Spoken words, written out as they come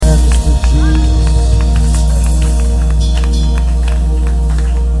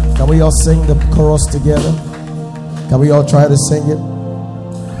we all sing the chorus together? Can we all try to sing it?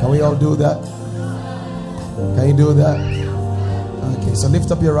 Can we all do that? Can you do that? Okay, so lift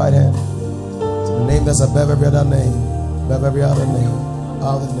up your right hand to the name that's above every other name, above every other name,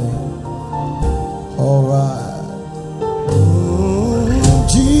 other name. All right.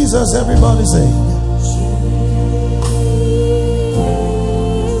 Jesus, everybody sing.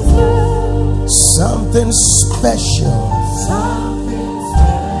 Something special,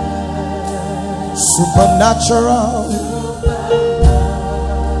 supernatural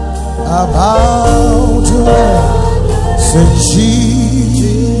about you. Say Jesus.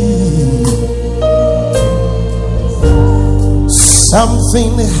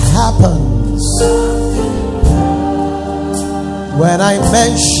 Something happens when I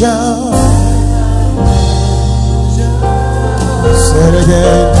mention. Say it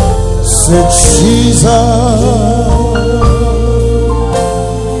again. Say Jesus.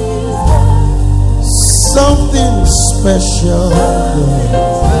 Something special,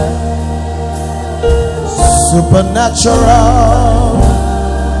 supernatural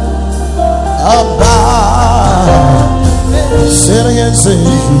about. Say it again. Say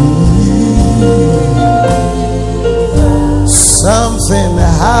something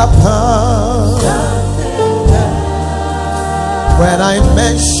happens when I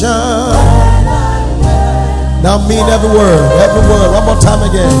mention. Now mean every word, every word. One more time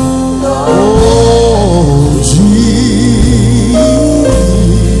again. Oh, Jesus,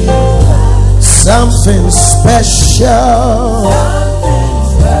 something special,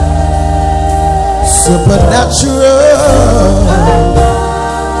 supernatural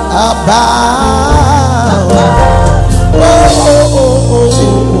about.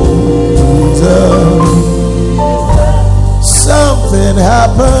 Something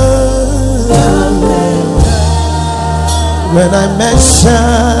happens when I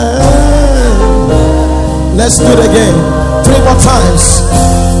mention. Let's do it again. 3 more times.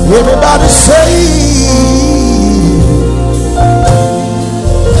 Everybody say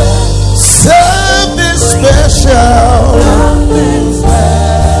something special,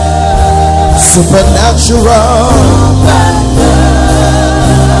 supernatural.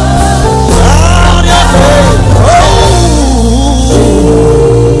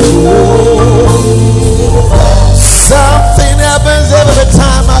 Something happens every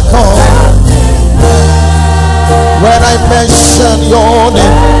time I call. When I mention your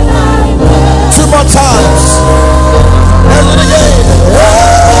name. 2 more times. And then again.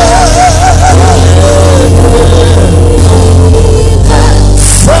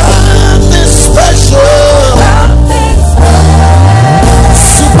 Something special,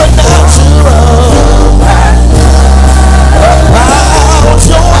 supernatural about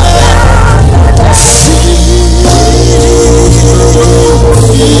your name.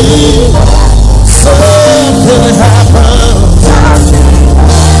 Something happens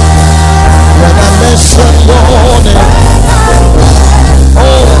when I mention your name.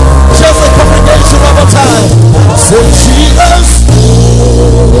 Oh, just a congregation one more time. Say Jesus.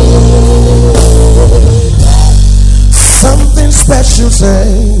 Something special, say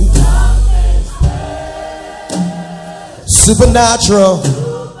supernatural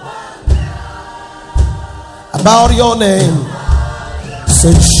about your name.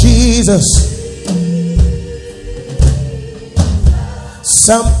 Say Jesus.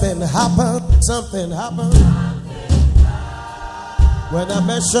 Something happened, something happened when I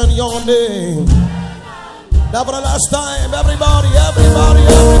mention your name. Now for the last time, everybody.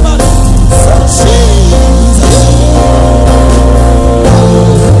 Say Jesus.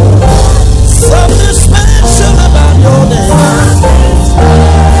 Something special about your name.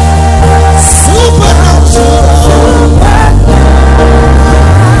 Supernatural.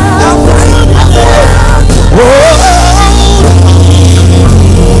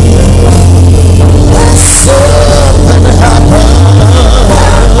 Something happened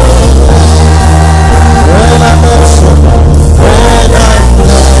when I mention, when I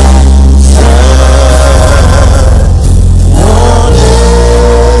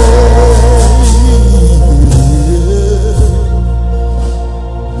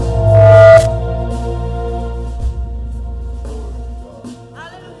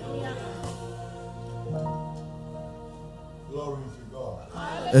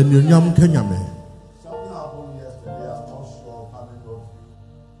and you nyam kenyame. Something happened yesterday. I'm not sure how many of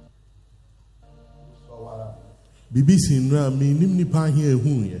you saw what happened. BBC nra mi nim nipa here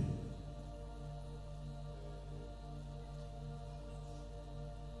ehu ye.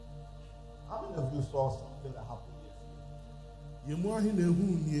 How many of you saw something that happened yesterday? Ye mo ahi na ehu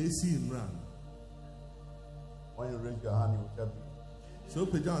ni esi nra. When you raise your hand, you will tell me. So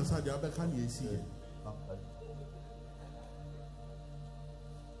Pejan said, "I can't see it."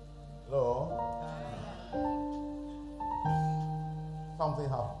 Hello? Something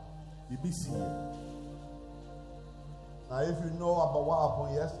happened. BBC. Now, if you know about what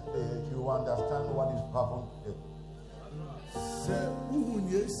happened yesterday, you understand what is happening today. Say, who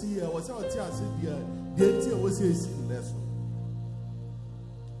you see? I was out here. The was his lesson.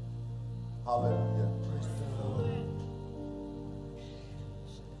 Hallelujah.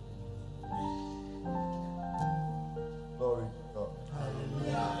 Glory to God.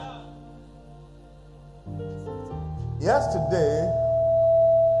 Yesterday,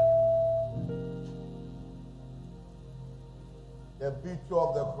 the beauty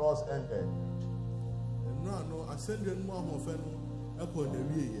of the cross ended. No, I send you more of an echo the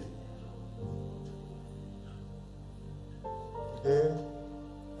way. Today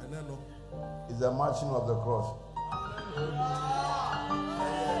And then, is the marching of the cross. I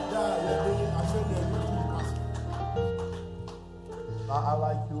send you. I'd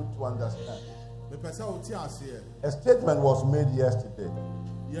like you to understand. The person who tells here, A statement was made yesterday.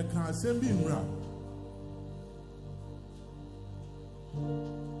 you can't send me around.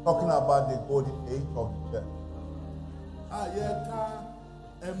 Talking about the golden age of the church. You can't.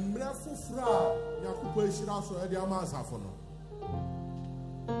 Emra fufra yakupo ishira so e dia ma asafo no.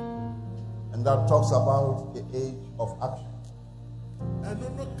 And that talks about the age of action. Eno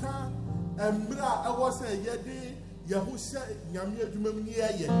no ka emra e wo se ye de yehu se nyame adwuma mu ni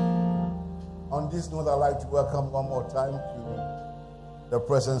ye. On this note, I'd like to welcome one more time to the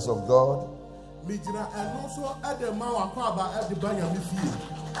presence of God. Mi jira eno so e de ma wa kwa ba e de ba nyame fie.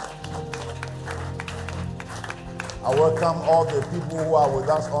 I welcome all the people who are with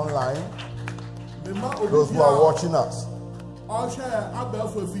us online, those who are watching us.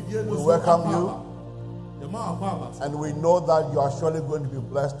 We welcome you, and we know that you are surely going to be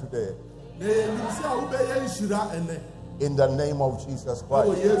blessed today. In the name of Jesus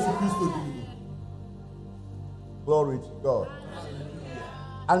Christ. Glory to God.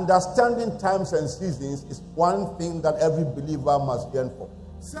 Understanding times and seasons is one thing that every believer must yearn for.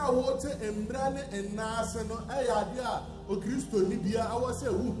 So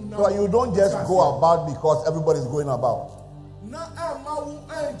you don't just go about because everybody's going about.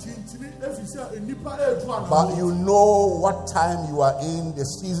 But you know what time you are in, the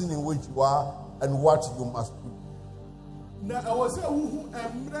season in which you are, and what you must do.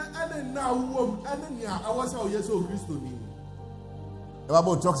 The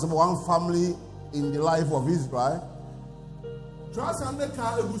Bible talks about one family in the life of Israel.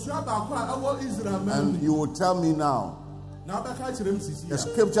 And you will tell me now. The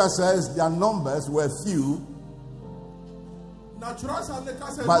scripture says their numbers were few, but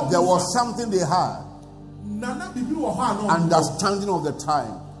there was something they had. Understanding of the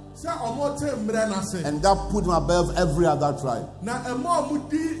time. And that put them above every other tribe.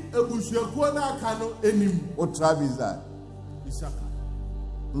 What tribe is that?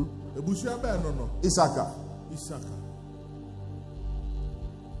 Issachar.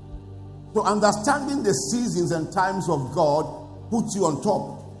 So understanding the seasons and times of God puts you on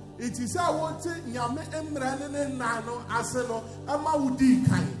top.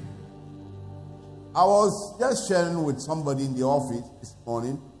 I was just sharing with somebody in the office this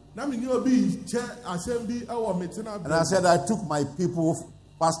morning. And I said I took my people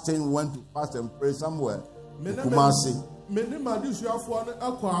fasting, went to fast and pray somewhere in Kumasi.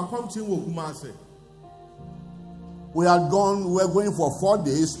 We were going for 4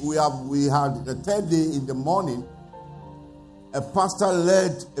 days. We had the third day in the morning. A pastor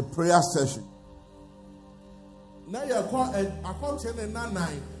led a prayer session. In the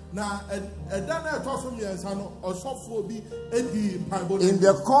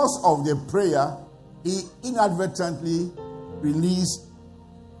course of the prayer, he inadvertently released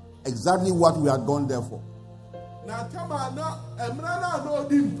exactly what we had gone there for.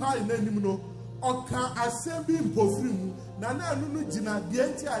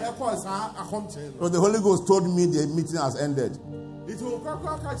 So the Holy Ghost told me the meeting has ended.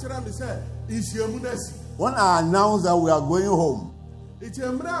 When I announced that we are going home, they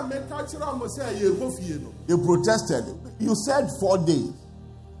protested. You said 4 days.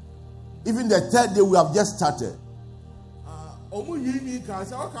 Even the third day we have just started. So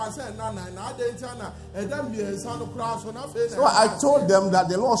I told them that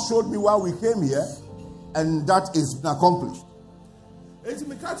the Lord showed me why we came here, and that is accomplished.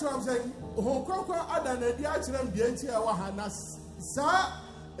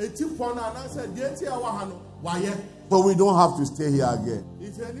 But we don't have to stay here again.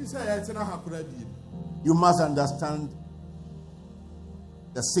 You must understand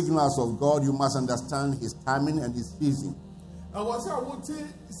the signals of God, you must understand His timing and His season.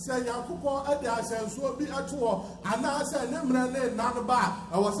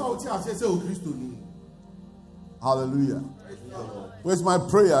 Hallelujah. It's my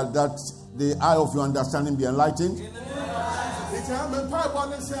prayer that the eye of your understanding be enlightened, and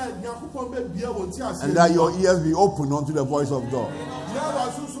that your ears be open unto the voice of God.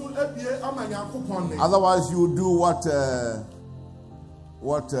 Otherwise, you will do what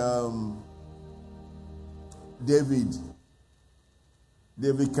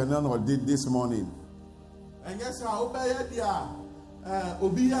David Canano did this morning.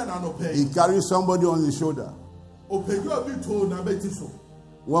 He carried somebody on his shoulder.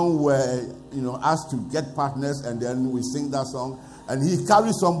 When we were, asked to get partners, and then we sing that song, and he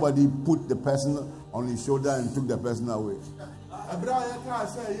carried somebody, put the person on his shoulder, and took the person away.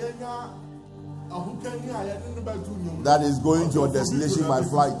 That is going to your destination by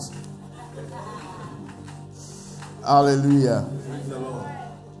flight. Hallelujah.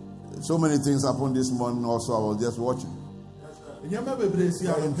 So many things happened this morning also. I was just watching.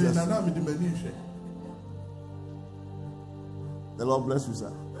 The Lord bless you,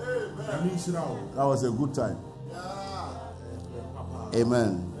 sir. That was a good time.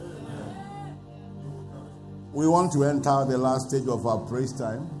 Amen. We want to enter the last stage of our praise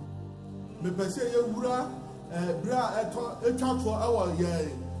time.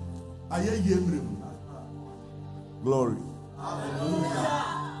 Glory.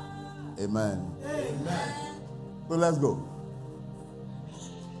 Amen. So let's go.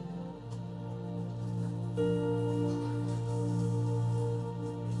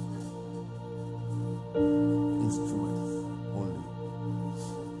 Instruments only.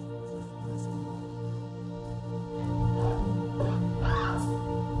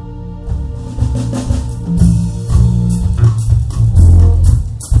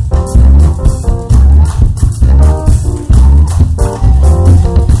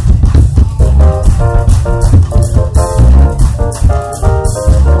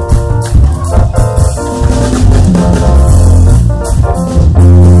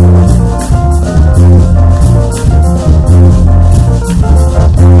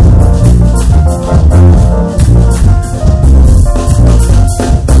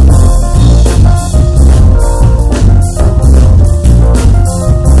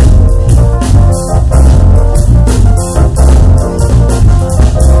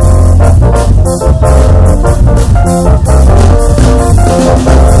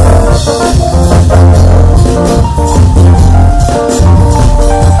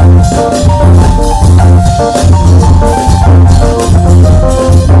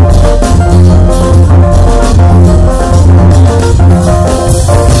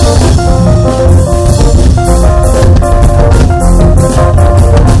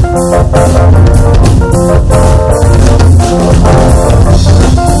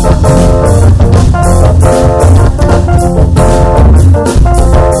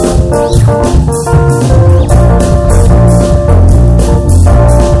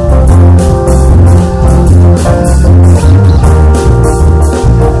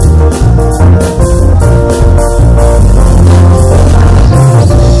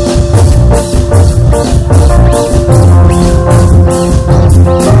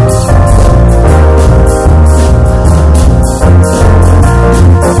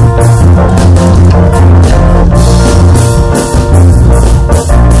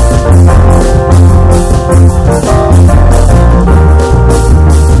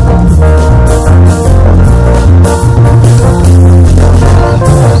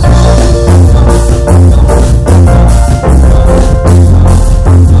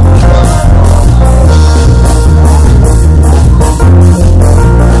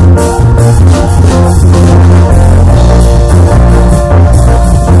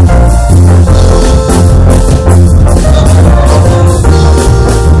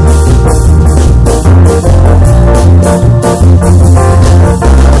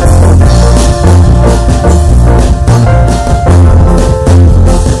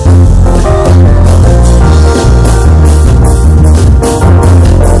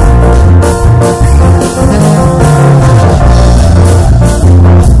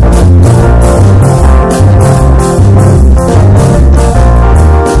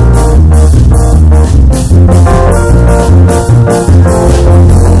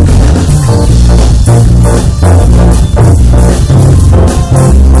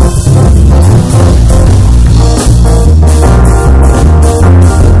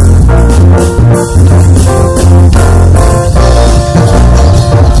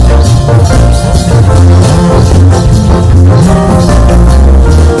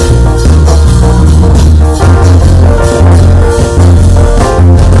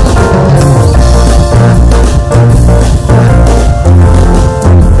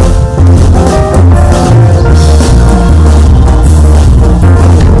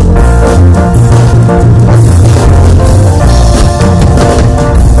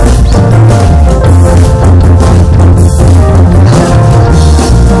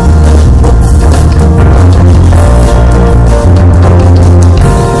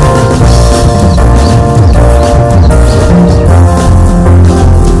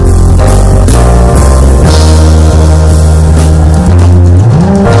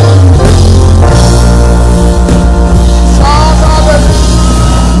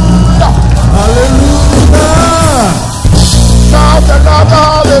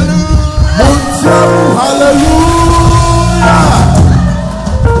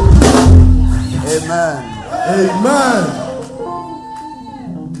 Amen.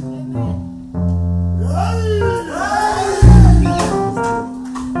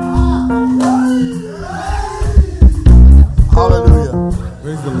 Hallelujah.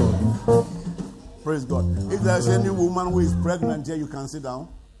 Praise the Lord. Praise God. If there's any woman who is pregnant here, you can sit down.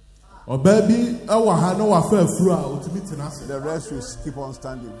 Oh baby, the The rest will keep on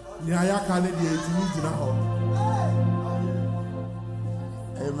standing.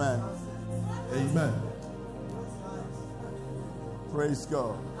 Amen. Amen. Praise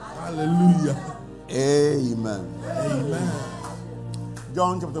God. Hallelujah. Amen. Amen.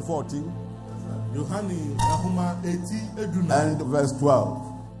 John chapter 14 and verse 12.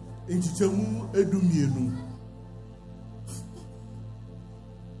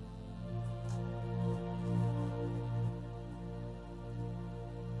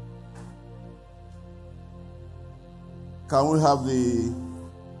 Can we have the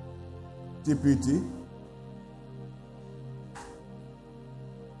TPT?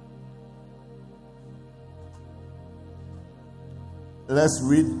 Let's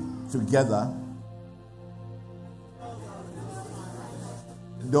read together.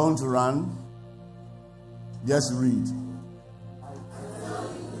 Don't run. Just read.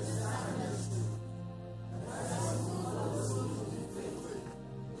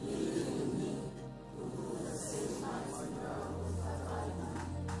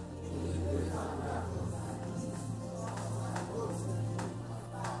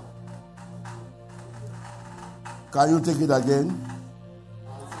 Can you take it again?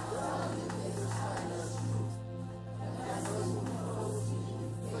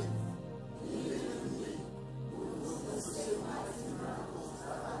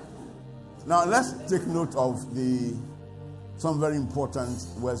 Now let's take note of some very important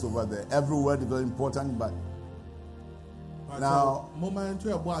words over there. Every word is very important, but now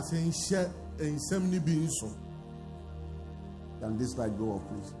can this light go off,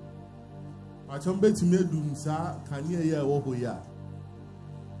 please?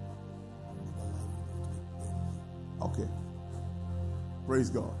 Okay. Praise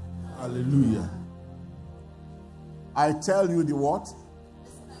God. Hallelujah. I tell you the what?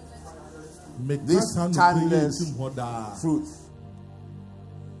 This timeless truth.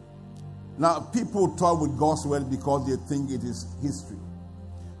 Now, people talk with God's word because they think it is history.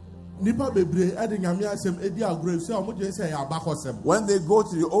 When they go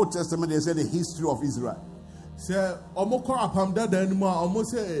to the Old Testament, they say the history of Israel.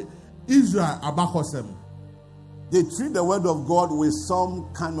 They treat the word of God with some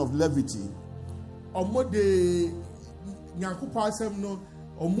kind of levity.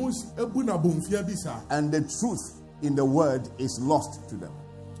 And the truth in the word is lost to them.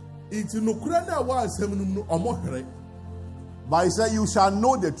 But he said, you shall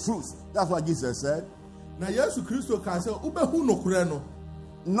know the truth. That's what Jesus said. Not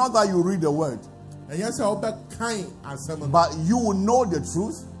that you read the word, but you will know the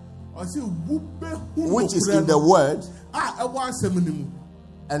truth, which is in the word,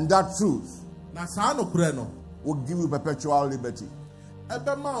 and that truth will give you perpetual liberty.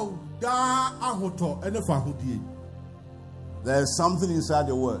 There is something inside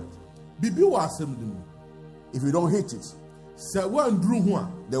the word. If you don't hit it, the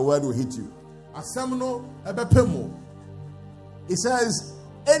word will hit you. It says,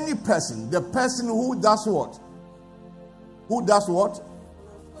 any person, the person who does what? Who does what?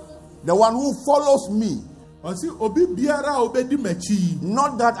 The one who follows me. Not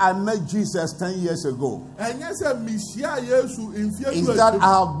that I met Jesus 10 years ago. It's that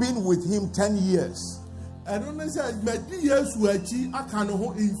I have been with him 10 years.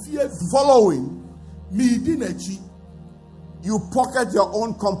 Following, you pocket your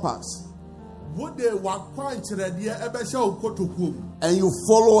own compass. And you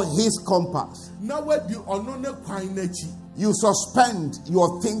follow his compass. You suspend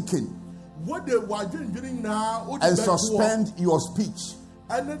your thinking. And suspend your speech.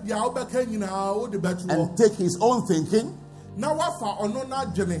 And take his own thinking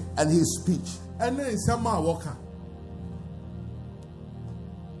and his speech.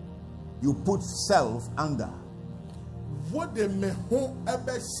 You put self under.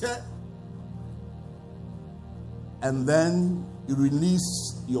 And then you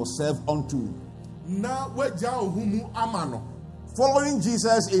release yourself unto. Following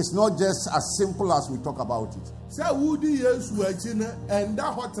Jesus is not just as simple as we talk about it.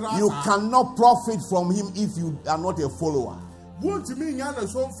 You cannot profit from him if you are not a follower.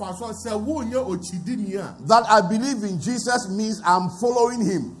 That I believe in Jesus means I'm following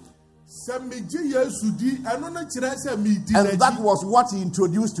him. And that was what he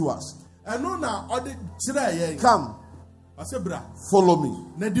introduced to us. Come, follow me.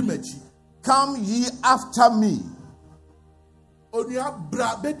 Come ye after me,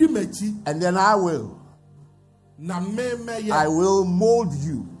 and then I will mold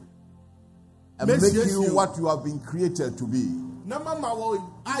you and make you what you have been created to be. That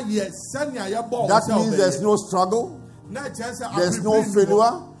means there's no struggle, there's no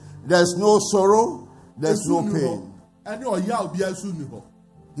failure, there's no sorrow, there's no pain.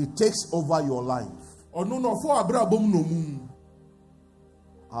 He takes over your life.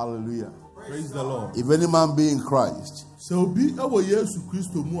 Hallelujah. Praise the Lord. If any man be in Christ, he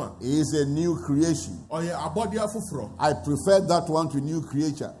is a new creation. I prefer that one to new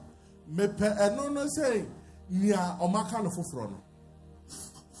creature.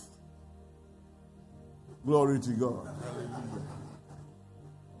 Glory to God.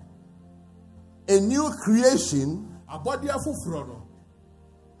 A new creation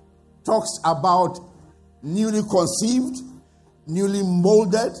talks about newly conceived, newly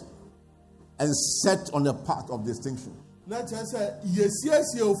molded, and set on a path of distinction. The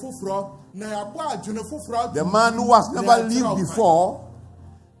man who has never lived before,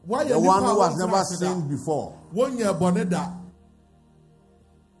 the one who has never sinned before.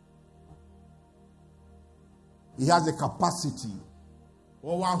 He has the capacity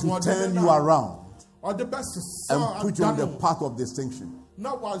to turn you around and put you on the path of distinction.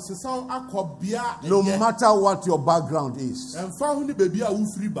 No matter what your background is.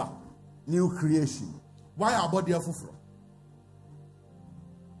 New creation.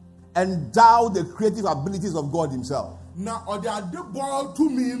 Endow the creative abilities of God Himself. Let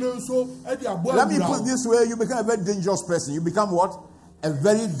me put it this way: you become a very dangerous person. You become what? A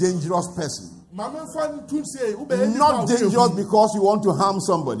very dangerous person. Not dangerous because you want to harm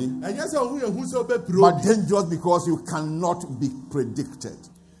somebody, but dangerous because you cannot be predicted.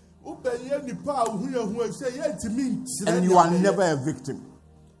 And you are never a victim.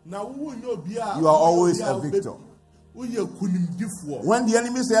 You are always a victor. When the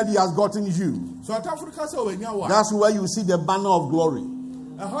enemy said he has gotten you, that's where you see the banner of glory.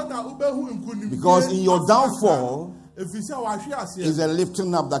 Because in your downfall is a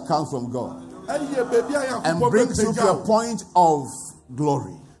lifting up that comes from God and brings you to a point of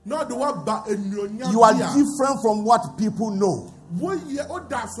glory. You are different from what people know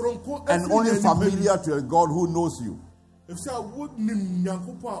and only familiar to a God who knows you. So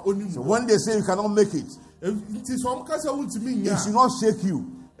when they say you cannot make it, it should not shake you,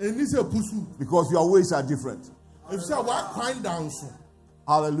 because your ways are different.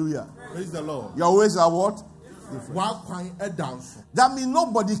 Hallelujah. Praise the Lord. Your ways are what? Different. That means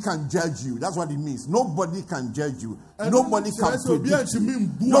nobody can judge you. That's what it means. Nobody can judge you. Nobody can predict you.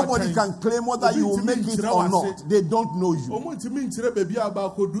 Nobody can claim whether you will make it or not. They don't know you.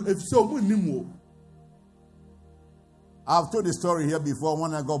 I've told the story here before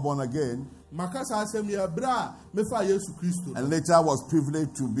when I got born again. And later I was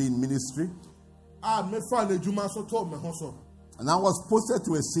privileged to be in ministry. And I was posted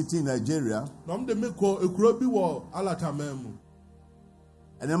to a city in Nigeria. And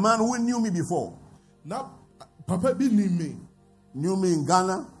a man who knew me before knew me in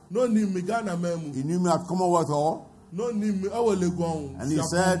Ghana. He knew me at Commonwealth Hall. And he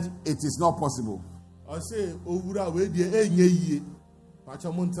said, it is not possible.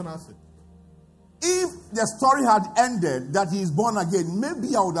 If the story had ended that he is born again,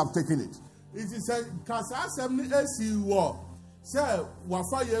 maybe I would have taken it.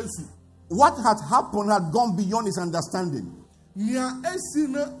 What had happened had gone beyond his understanding. So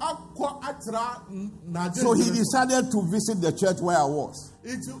he decided to visit the church where I was.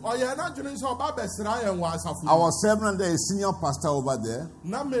 I was serving under a senior pastor over there.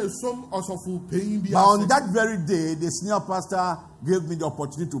 But on that very day, the senior pastor gave me the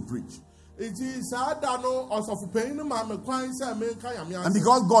opportunity to preach. And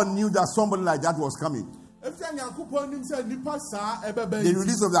because God knew that somebody like that was coming, the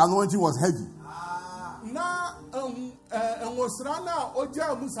release of the anointing was heavy.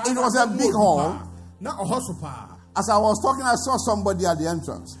 It was a big hall. As I was talking, I saw somebody at the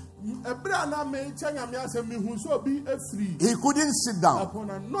entrance. He couldn't sit down.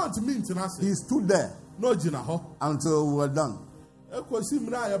 He stood there until we were done.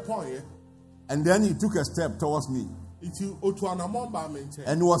 And then he took a step towards me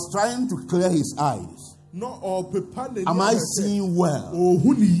and was trying to clear his eyes. Am I seeing well? So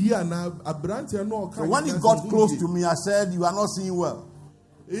when he got close to me, I said, you are not seeing well.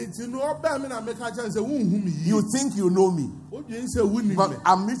 You think you know me, but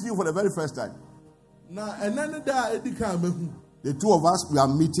I'm meeting you for the very first time. The two of us, we are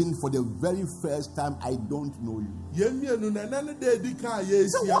meeting for the very first time. I don't know you. So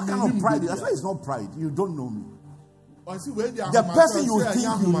what kind of pride? That's why it's not pride. You don't know me. The person you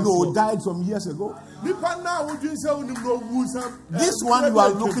think you know died some years ago. This one you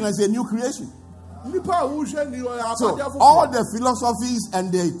are looking at is a new creation. So all the philosophies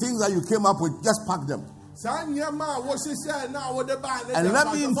and the things that you came up with, just pack them. And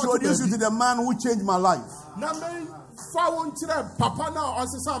let me introduce you to the man who changed my life.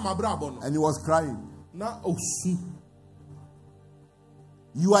 And he was crying.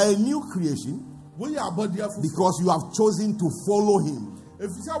 You are a new creation because you have chosen to follow him.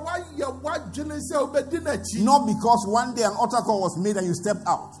 Not because one day an altar call was made and you stepped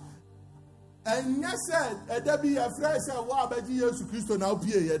out.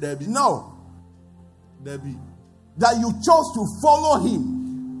 No. That you chose to follow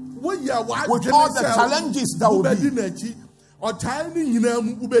him with all the challenges that will be.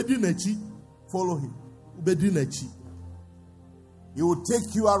 Follow him. He will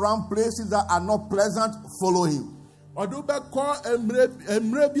take you around places that are not pleasant. Follow him. People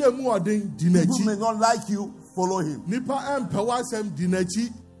may not like you. Follow him.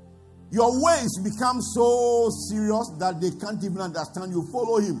 Your ways become so serious that they can't even understand you.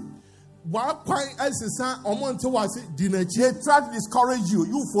 Follow him. They try to discourage you.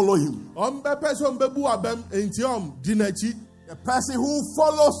 You follow him. The person who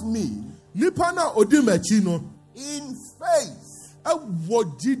follows me in faith.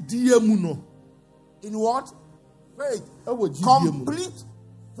 In what? Faith. Complete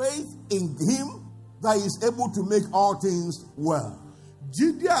faith in him that is able to make all things well. That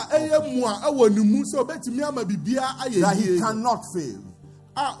he cannot fail.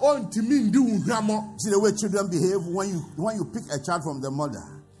 See the way children behave when you pick a child from the mother.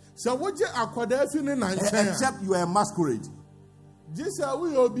 Except you are a masquerade. If you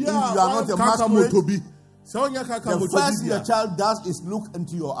are not a masquerade, the first thing the child does is look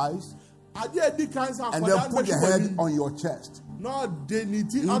into your eyes and then put the head on your chest. He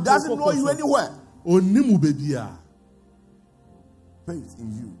doesn't know you anywhere. Faith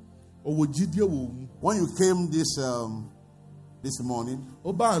in you. When you came this morning,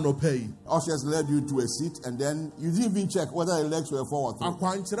 ushers led you to a seat and then you didn't even check whether the legs were forward.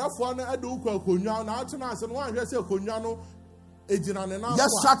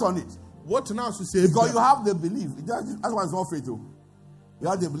 Just sat on it. Because you have the belief. That's why it's not fatal. You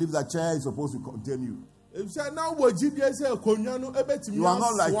have the belief that chair is supposed to contain you. You are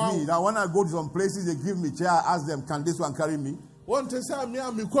not like me. Now when I go to some places, they give me chair. I ask them, can this one carry me? I'm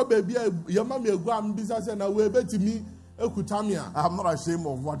not ashamed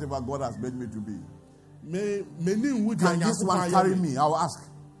of whatever God has made me to be. Can this one carry me? I'll ask.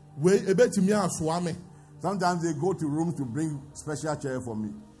 Sometimes they go to rooms to bring special chair for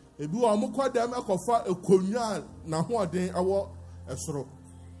me. And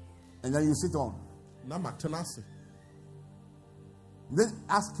then you sit on. Then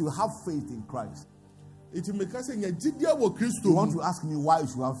ask you, have faith in Christ. You want to ask me why you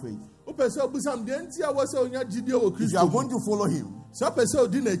should have faith? If you are going to follow him, then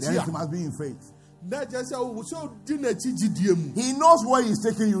you must be in faith. He knows where he's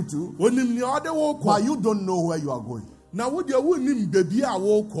taking you to, but you don't know where you are going. But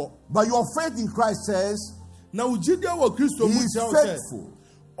your faith in Christ says he is faithful.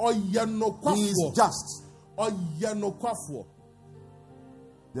 He is just.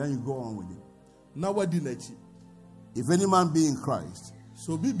 Then you go on with it. If any man be in Christ, he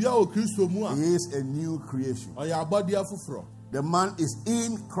is a new creation. The man is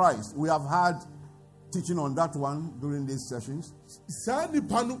in Christ. We have had teaching on that one during these sessions.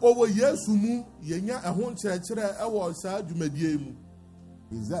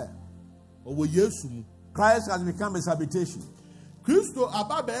 He's there. Christ has become his habitation.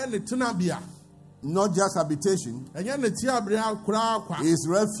 Not just habitation, his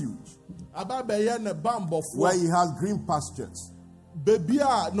refuge, where he has green pastures, where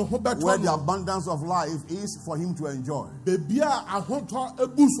the abundance of life is for him to enjoy.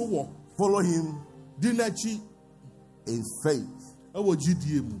 Follow him in faith. Now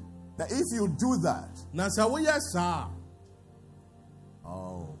if you do that,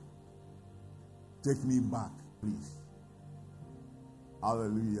 take me back, please.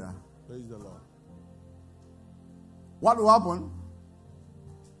 Hallelujah. Praise the Lord. What will happen?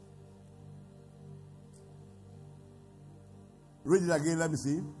 Read it again, let me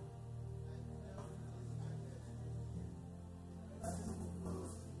see.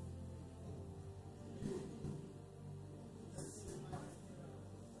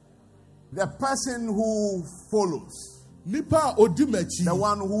 The person who follows The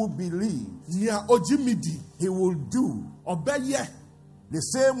one who believes, he will do the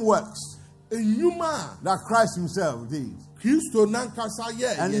same works that Christ himself did.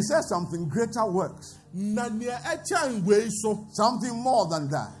 And he says something greater works. Something more than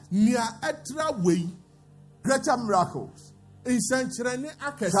that. Greater miracles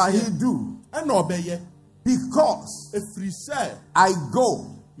shall he do. Because I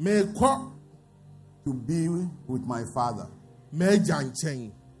go to be with my Father.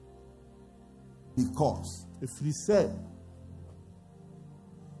 Because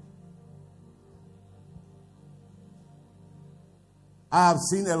I have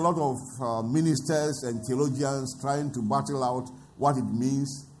seen a lot of ministers and theologians trying to battle out what it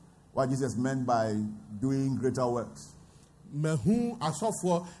means, what Jesus meant by doing greater works. I have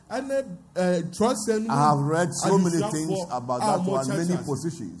read so many things about that one, many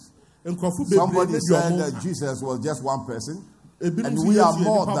positions. Somebody said that Jesus was just one person, and we are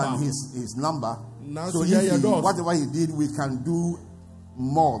more than his number. So whatever he did, we can do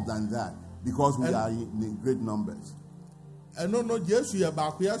more than that because we are in great numbers. I don't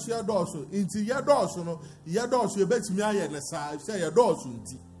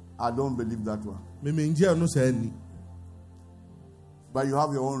believe that one. But you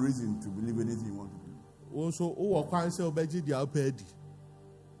have your own reason to believe anything you want to do.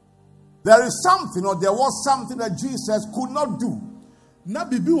 There is something, or there was something that Jesus could not do.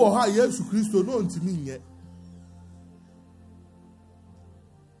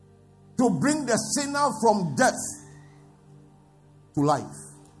 To bring the sinner from death to life.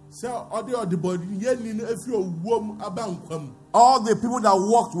 All the people that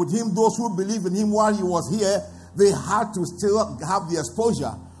walked with him, those who believed in him while he was here, they had to still have the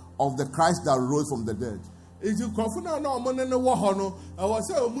exposure of the Christ that rose from the dead.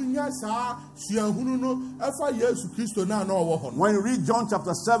 When you read John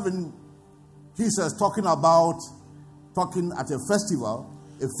chapter 7, Jesus talking at a festival,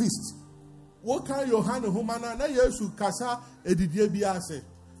 a feast. The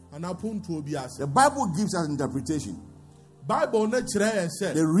Bible gives us interpretation.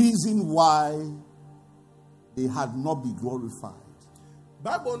 The reason why they had not been glorified.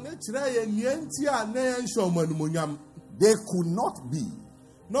 They could not be,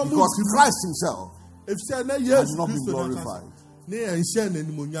 because Christ himself had not been glorified.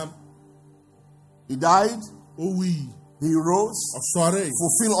 He died. He rose,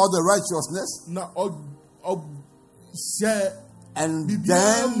 fulfilled all the righteousness, and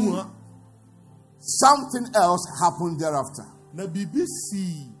then something else happened thereafter.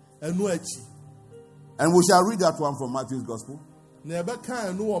 And we shall read that one from Matthew's Gospel.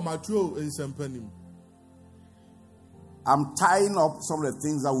 I'm tying up some of the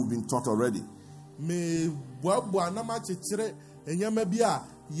things that we've been taught already.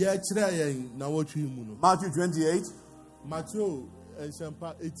 Matthew 28.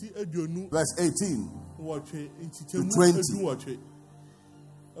 Verse 18 to 20.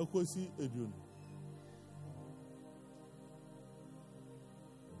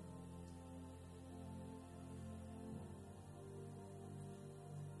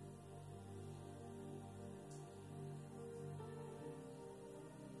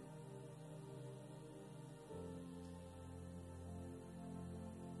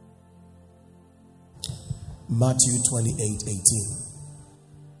 Matthew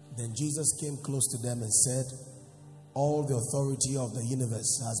 28:18. Then Jesus came close to them and said, all the authority of the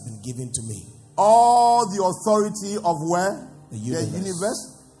universe has been given to me. All the authority of where? The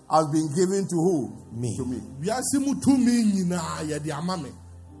universe has been given to who? Me. To me. He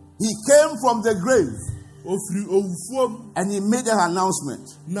came from the grave and he made an announcement.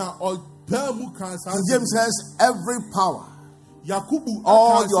 King James says, every power,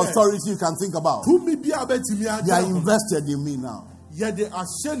 all the authority you can think about, they are invested in me now. Then,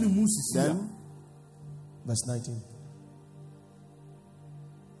 verse 19.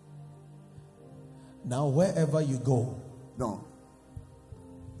 Now wherever you go. No.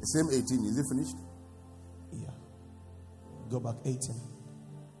 The same 18. Is it finished? Yeah. Go back 18.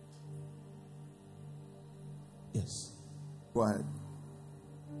 Yes. Go ahead.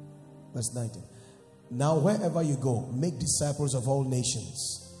 Verse 19. Now wherever you go, make disciples of all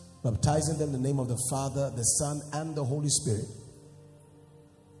nations, baptizing them in the name of the Father, the Son, and the Holy Spirit.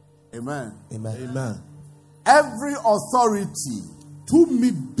 Amen. Amen. Amen. Every authority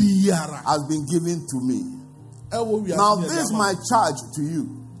has been given to me. Now this is my charge to you.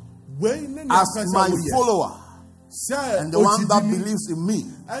 As my follower, and the one that believes in me,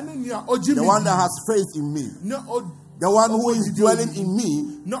 the one that has faith in me, The one who is dwelling in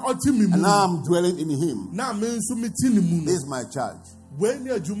me, and I am dwelling in him. This is my charge.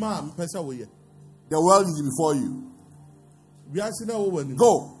 The world is before you.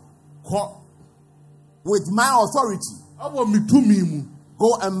 Go with my authority.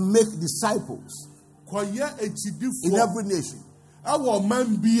 Go and make disciples in every nation.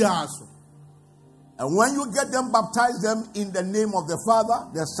 And when you get them, baptize them in the name of the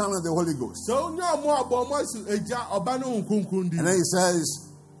Father, the Son, and the Holy Ghost. And then he says,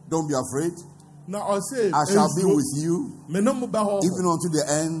 don't be afraid. I shall be with you even unto the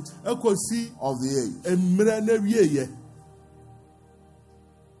end of the age.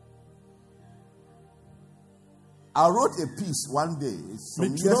 I wrote a piece one day,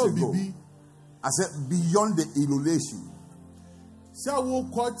 some years ago. I said, beyond the illusion.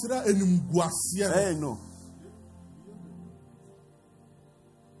 Hey, no.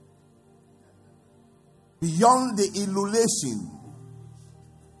 Beyond the illusion.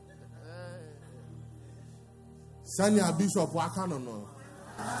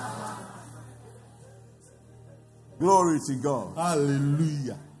 Glory to God.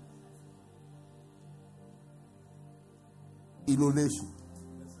 Hallelujah. Illusion.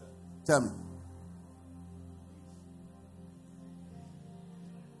 Tell me.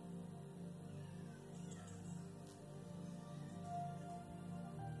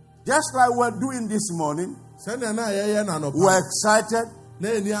 Just like we're doing this morning, we're excited,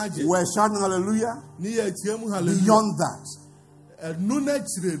 we're shouting hallelujah. Beyond that,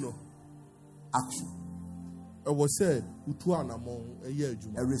 action.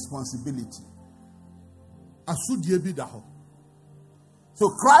 A responsibility. So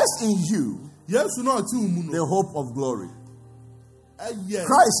Christ in you, the hope of glory.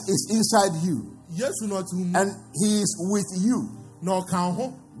 Christ is inside you, and he is with you.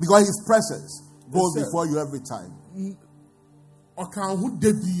 Because his presence goes before you every time.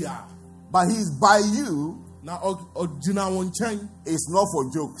 But he is by you. It's not for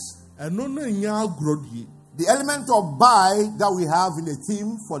jokes. The element of by that we have in the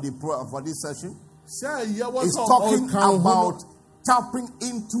theme for this session is talking about tapping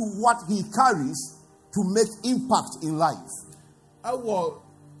into what he carries to make impact in life.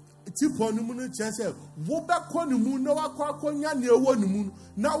 He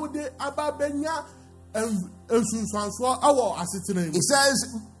says,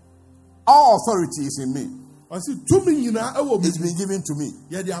 all authority is in me. It's been given to me.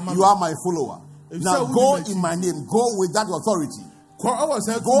 You are my follower. Now go in my name. Go with that authority.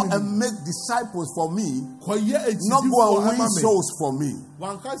 Go and make disciples for me. Not go and win souls for me.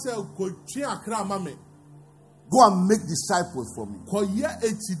 Go and make disciples for me. A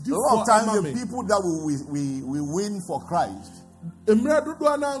lot of times the people that we win for Christ,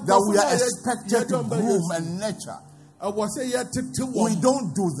 that we are expected to groom and nurture, we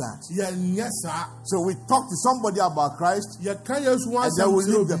don't do that. So we talk to somebody about Christ and then we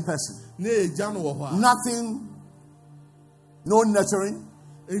leave the person. Nothing, no nurturing,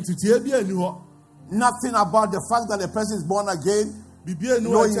 nothing about the fact that the person is born again.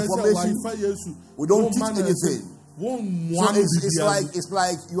 No information. We don't teach anything. So it's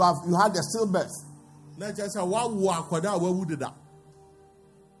like you had a stillbirth.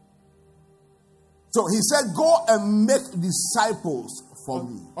 So he said, go and make disciples for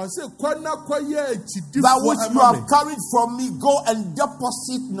me. That which you have carried from me, go and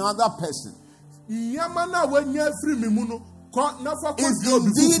deposit in another person. If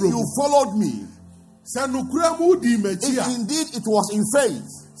indeed you followed me, if indeed it was in faith,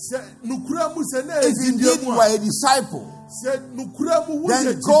 if indeed you are a disciple, then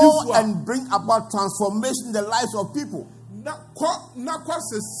go and bring about transformation in the lives of people.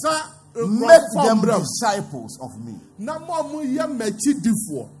 Make them disciples of me.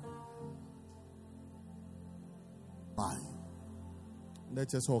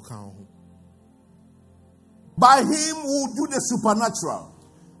 By him we'll do the supernatural.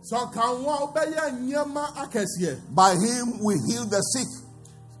 By him we heal the sick.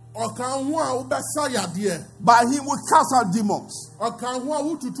 By him we cast out demons.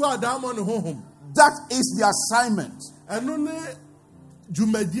 That is the assignment.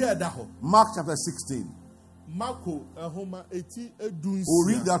 Mark chapter 16. We'll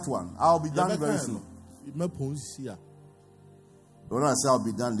read that one. I'll be done very soon. When I say I'll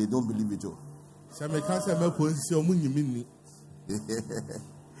be done, they don't believe it all.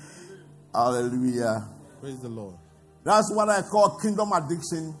 Hallelujah. Praise the Lord. That's what I call kingdom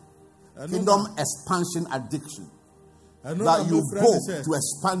addiction, kingdom expansion addiction. That you go to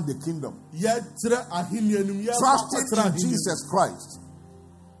expand the kingdom. Trusting in Jesus Christ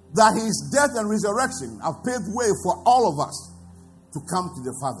that his death and resurrection have paved way for all of us to come to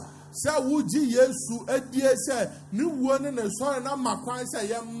the Father.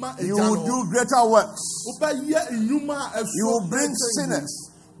 You will do greater works. You will bring sinners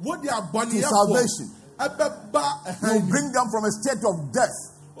to salvation. You will bring them from a state of death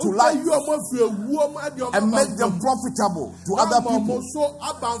to life and make them profitable to other people.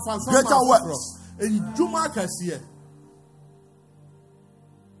 Greater works.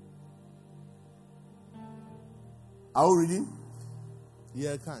 Are you reading?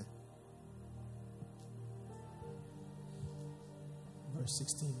 Yeah, kind. Verse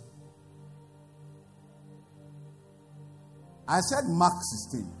 16. I said Mark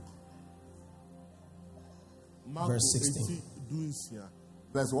 16. Verse 16.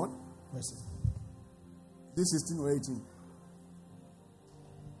 Verse what? Verse 16. This 16 or 18?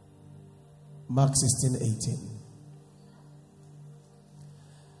 Mark 16:18.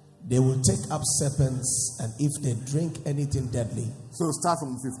 They will take up serpents, and if they drink anything deadly. So start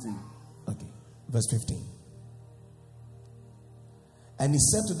from 15. Okay. Verse 15. And he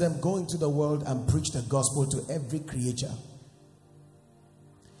said to them, go into the world and preach the gospel to every creature.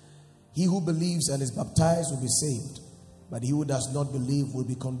 He who believes and is baptized will be saved, but he who does not believe will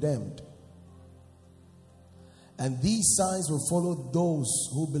be condemned. And these signs will follow those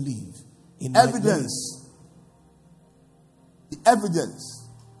who believe. In evidence. The evidence.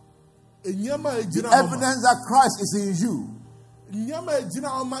 The evidence that Christ is in you. The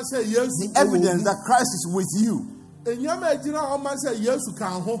evidence that Christ is with you.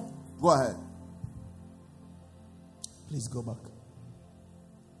 Go ahead. Please go back.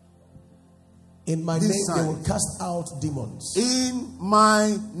 In my name they will cast out demons. In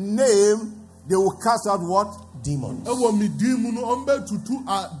my name they will cast out what? Demons.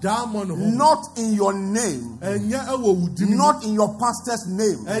 Not in your name. Not in your pastor's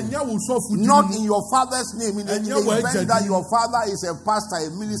name. Not in your father's name. In the event that your father is a pastor, a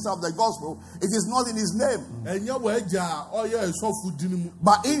minister of the gospel, it is not in his name.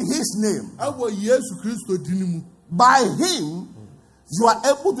 But in his name. By him, you are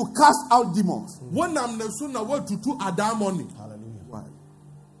able to cast out demons. Hallelujah.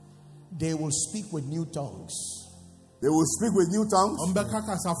 They will speak with new tongues. They will speak with new tongues.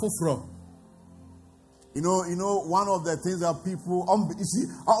 You know, one of the things that people, you see,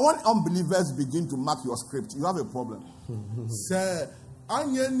 when unbelievers begin to mark your script, you have a problem.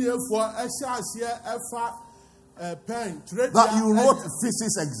 That you wrote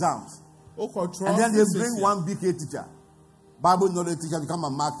physics exams, and then they bring one BK teacher, Bible knowledge teacher, to come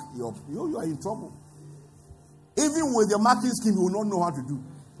and mark you are in trouble. Even with your marking scheme, you will not know how to do.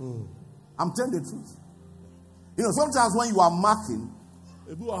 I'm telling the truth. You know, sometimes when you are marking,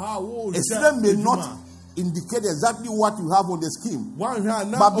 a student may not indicate exactly what you have on the scheme, but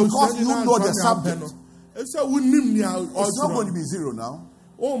because you know the subject, it's not going to be zero now.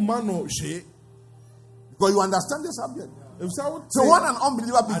 Because you understand the subject. So when an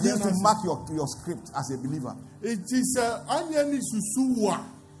unbeliever begins to mark your script as a believer,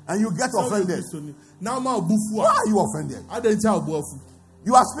 and you get offended, why are you offended?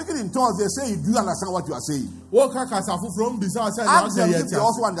 You are speaking in tongues, they say, do you understand what you are saying? Ask them if they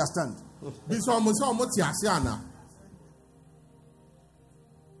also understand.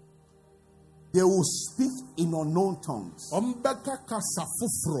 They will speak in unknown tongues.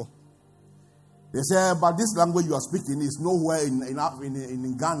 They say, but this language you are speaking is nowhere in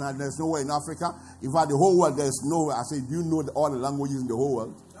Ghana, there's nowhere in Africa. In fact, the whole world, there's nowhere. I say, do you know all the languages in the whole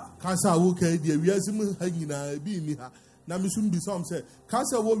world?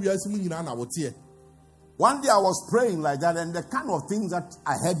 One day I was praying like that, and the kind of things that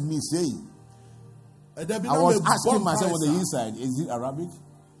I heard me saying, I was asking myself on the inside, is it Arabic?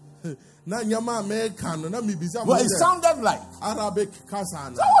 Well, it sounded like Arabic. So I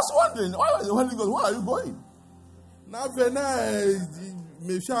was wondering, why was the Holy Ghost, where are you going?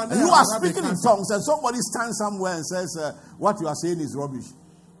 And you are speaking in tongues, and somebody stands somewhere and says, what you are saying is rubbish.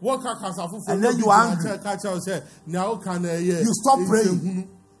 And then you are angry. You stop praying.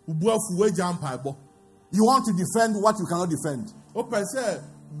 You want to defend what you cannot defend.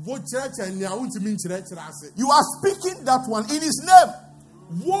 You are speaking that one in his name.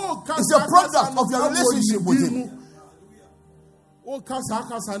 It's a product of your relationship with him. So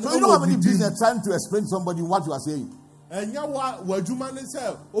you don't have any business trying to explain to somebody what you are saying.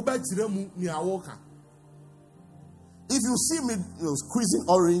 If you see me squeezing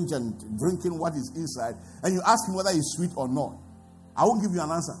orange and drinking what is inside, and you ask me whether it's sweet or not, I won't give you an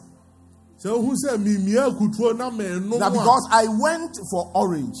answer. Now, because I went for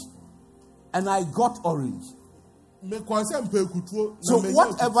orange, and I got orange, So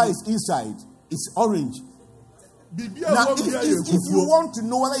whatever is inside is orange. Now, if you want to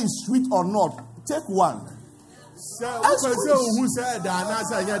know whether it's sweet or not, take one.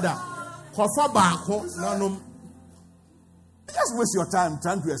 Just waste your time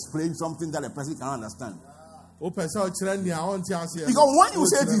trying to explain something that a person cannot understand. Because when you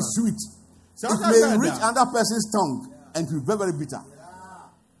say it is sweet, it may reach another person's tongue and be very, very bitter.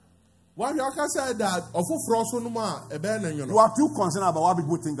 You are too concerned about what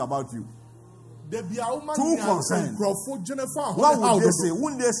people think about you. Too concerned. What would they say?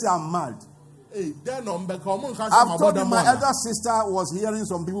 Wouldn't they say I'm mad? I've told you my elder sister was hearing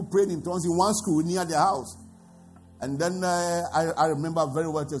some people praying in tongues in one school near their house. And then I remember very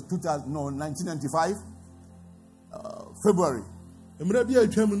well, it was 1995, February. He came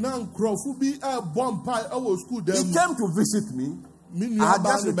to visit me. I had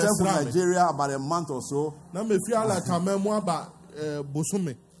just returned from Nigeria about a month or so.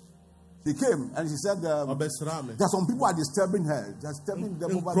 She came and she said, there are some people are disturbing her. They're disturbing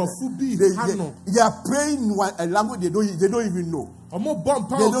them over there. They are praying in a language they don't even know. They don't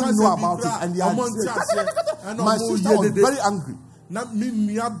know about it. And they are my sister was very angry. And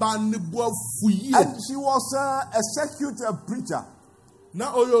she was a circuit preacher.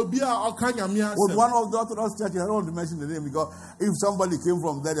 With one of the Orthodox churches, I don't want to mention the name because if somebody came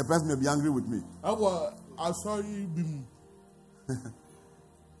from there, the person may be angry with me.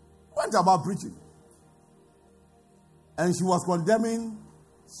 Went about preaching. And she was condemning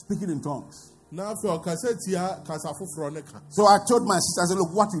speaking in tongues. So I told my sister, I said,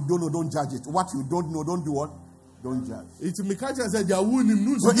 look, what you don't know, don't judge it. What you don't know, don't do what? Don't judge. So if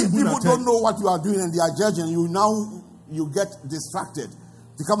people don't know what you are doing and they are judging, you get distracted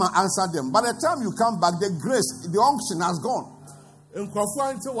to come and answer them. By the time you come back, the grace, the unction has gone. When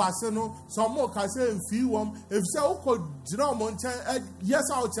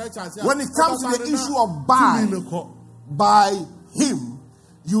it comes to the issue of by him,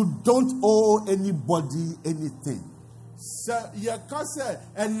 you don't owe anybody anything.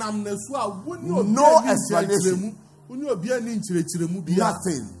 No explanation.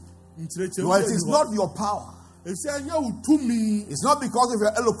 Nothing. No, it is not your power. It's not because of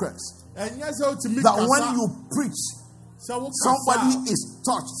your eloquence that when you preach, somebody is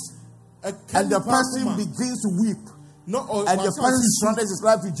touched and the person begins to weep and the person surrenders his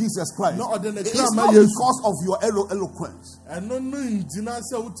life to Jesus Christ. It's not because of your eloquence.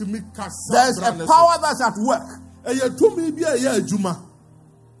 There's a power that's at work that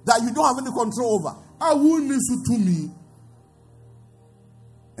you don't have any control over, and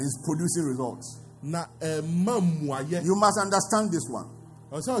it's producing results. You must understand this one.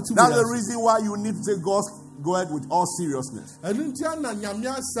 That's the reason why you need to take God's word with all seriousness. That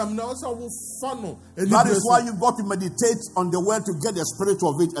is why you've got to meditate on the word to get the spirit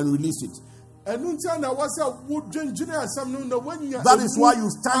of it and release it. That is why you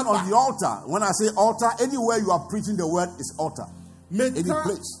stand on the altar. When I say altar, anywhere you are preaching the word is altar. Any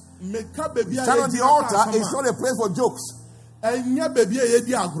place. You stand on the altar, it's not a place for jokes.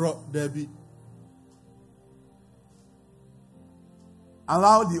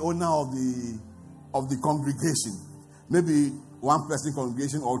 Allow the owner of the congregation, maybe one person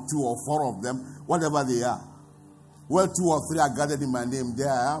congregation or two or four of them, whatever they are. Where 2 or 3 are gathered in my name, there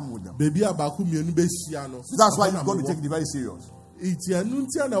I am with them. So that's why you've got to take it very serious. We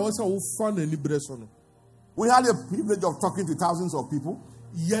had the privilege of talking to thousands of people.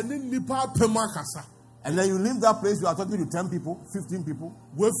 And then you leave that place, you are talking to 10 people, 15 people.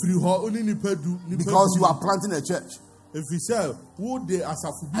 Because you are planting a church. And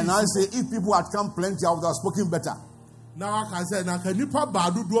I say, if people had come plenty, I would have spoken better. You are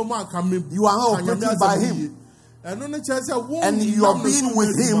not operating by him. And your being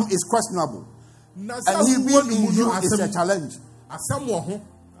with him is questionable. And he being in you is a challenge.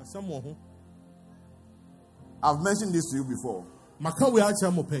 I've mentioned this to you before.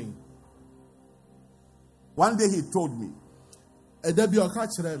 One day he told me, he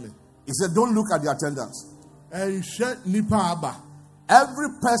said, don't look at the attendance. Every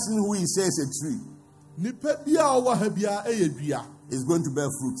person who he says a tree is going to bear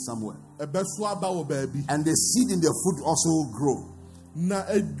fruit somewhere. And the seed in the fruit also grow.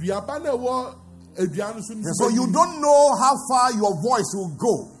 And so you don't know how far your voice will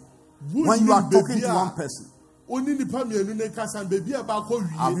go when you are talking to one person. Have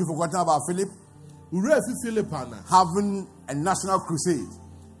you forgotten about Philip? Having a national crusade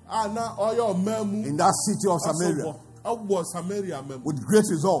in that city of Samaria with great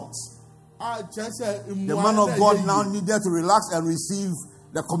results. The man of God now needed to relax and receive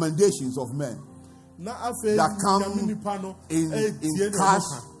the commendations of men. that come in cash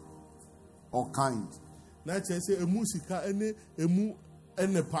or kind.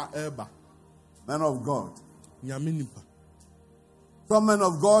 Men of God. Some men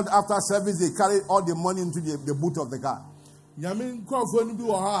of God, after service, they carry all the money into the boot of the car. And when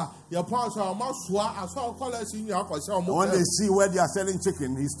they see where they are selling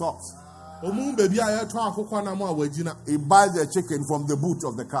chicken, he stops. He buys the chicken from the boot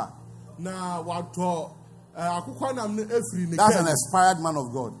of the car. That's an inspired man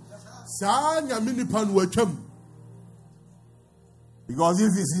of God. Because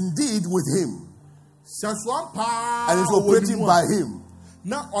if it's indeed with him and it's operating by him, he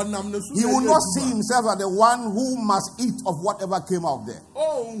will not see himself as the one who must eat of whatever came out there.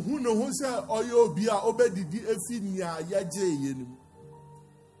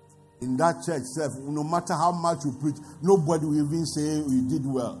 In that church, no matter how much you preach, nobody will even say you did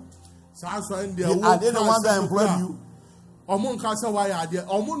well. Are they the ones that employed you?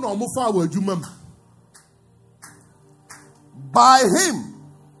 By him,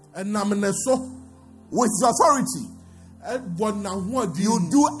 with his authority, you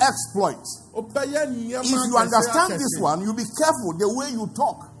do exploits. If you understand this one, you be careful the way you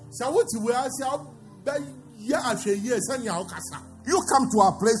talk. You come to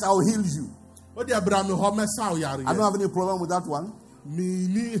our place, I will heal you. I don't have any problem with that one.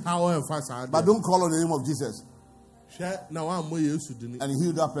 But don't call on the name of Jesus and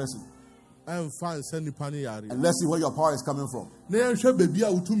heal that person. And let's see where your power is coming from.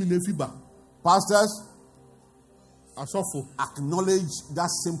 Pastors, acknowledge that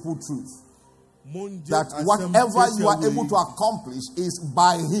simple truth. That whatever you are able to accomplish is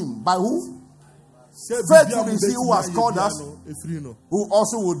by him. By who? Faithful is he who has called us, who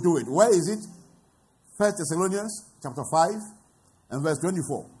also will do it. Where is it? 1 Thessalonians chapter 5 and verse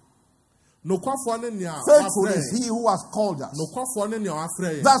 24. Faithful is he who has called us.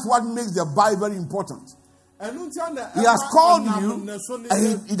 That's what makes the Bible very important. He has called you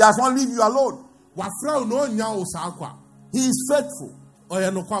and he does not leave you alone. He is faithful.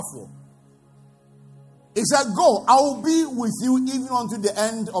 He said, go, I will be with you even unto the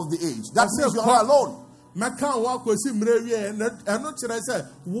end of the age. That means you are not alone.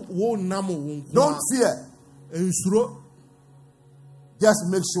 Don't fear. Just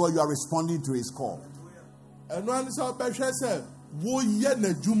make sure you are responding to his call. Because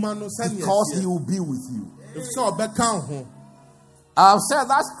he will be with you. I've said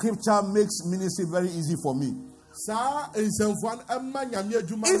that scripture makes ministry very easy for me. If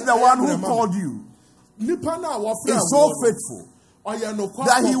the one who called you is so faithful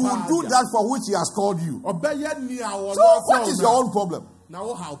that he will do that for which he has called you, so what is your own problem?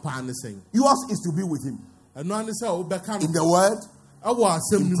 Yours is to be with him in the word,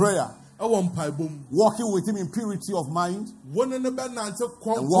 in prayer, walking with him in purity of mind, and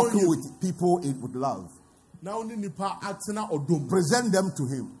walking with people with love. Present them to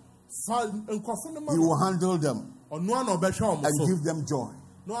him. He will handle them and give them joy.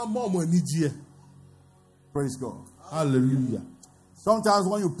 Praise God. Hallelujah. Sometimes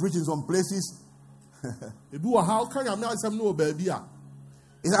when you preach in some places,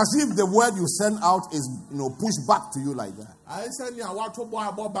 it's as if the word you send out is, pushed back to you like that.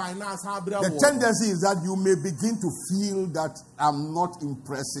 The tendency is that you may begin to feel that I'm not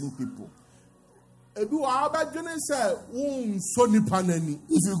impressing people. If you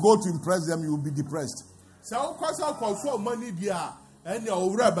go to impress them, you will be depressed.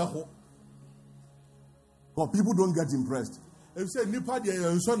 But people don't get impressed. It's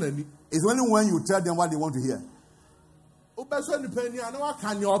only when you tell them what they want to hear. As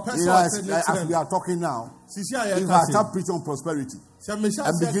we are talking now, if I start preaching on prosperity and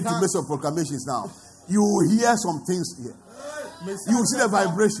begin to make some proclamations now, you will hear some things here. You will see the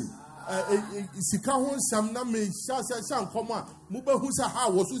vibration.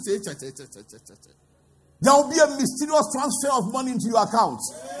 There will be a mysterious transfer of money into your account.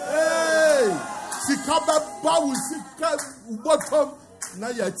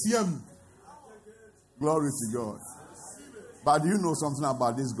 Glory to God. But do you know something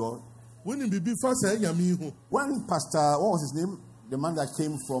about this God? When Pastor, what was his name? The man that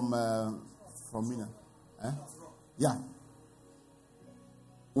came from Mina. Yeah.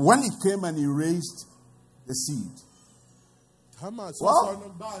 When he came and he raised the seed.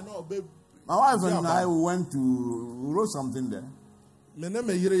 Well, my wife and I went to wrote something there. But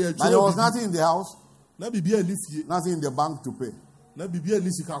there was nothing in the house. Nothing in the bank to pay.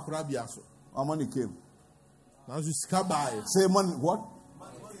 Our money came. Say money, what?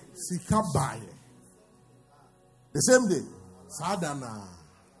 The same day.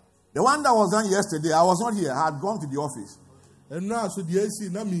 The one that was done yesterday, I was not here. I had gone to the office. I was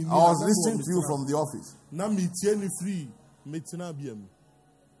listening to you from the office.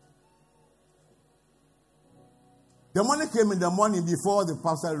 The money came in the morning before the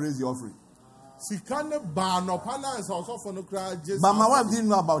pastor raised the offering. But my wife didn't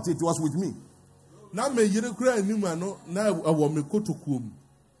know about it. It was with me.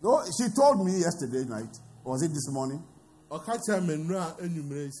 No, she told me yesterday night. Was it this morning? At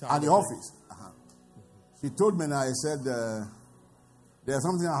the office. She told me and I said, there's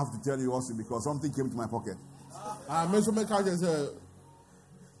something I have to tell you also because something came to my pocket.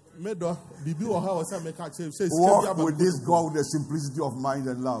 Walk with this God with the simplicity of mind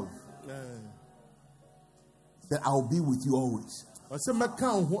and love. That I'll be with you always.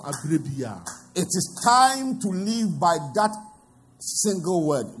 It is time to live by that single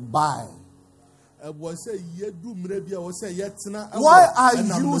word, by. Why are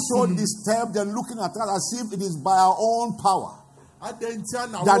you so disturbed and looking at us as if it is by our own power that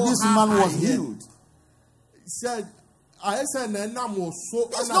this man was healed? It's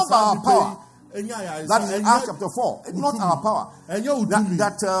not by our power. That is Acts chapter 4. It's not our power.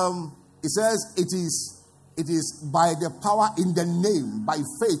 It says it is by the power in the name, by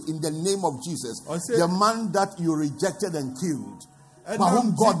faith in the name of Jesus. The man that you rejected and killed, by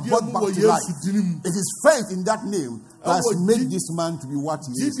whom God brought back to life. It is faith in that name that has made this man to be what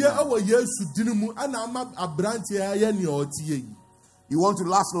he is now. You want to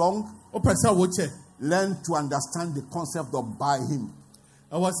last long? Learn to understand the concept of by him.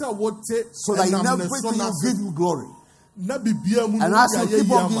 So that in everything you give him glory. And as you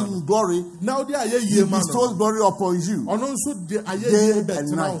keep on giving him glory, he bestows glory upon you day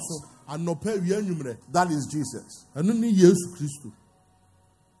and night. That is Jesus.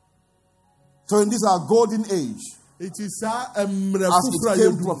 So in this our golden age, as it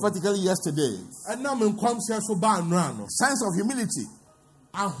came prophetically yesterday, sense of humility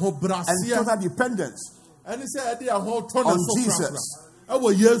and total dependence on Jesus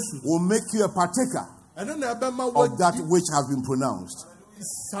will make you a partaker of that which has been pronounced.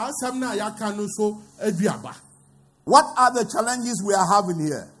 What are the challenges we are having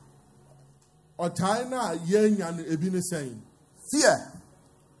here? Fear,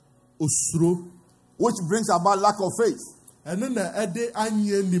 which brings about lack of faith.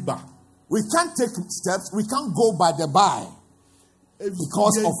 We can't take steps, we can't go by the by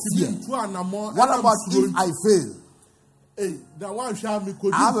because of fear. What about if I fail?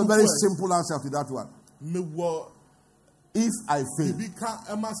 I have a very simple answer to that one. If I fail,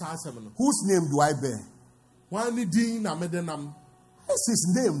 whose name do I bear? It's his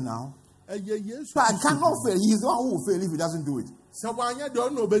name now. But I cannot fail. He is the one who will fail if he doesn't do it.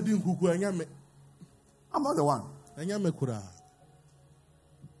 I'm not the one.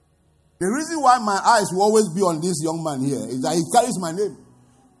 The reason why my eyes will always be on this young man here is that he carries my name.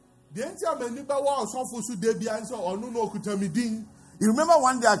 You remember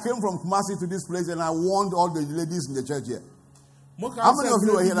one day I came from Kumasi to this place and I warned all the ladies in the church here. How many of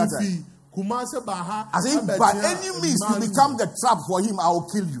you were here that time? I said, by any means to become the trap for him, I will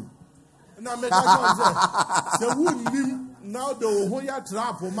kill you. Now the Ohoya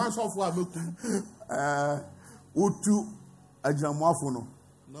trap for myself Utu Ajamuafono.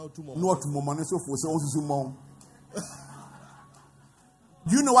 Not Momane so for so mom.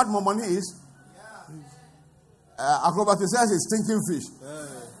 Do you know what Momane is? Acrobatic says it's stinking fish.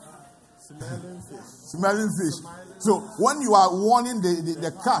 Smelling fish. So when you are warning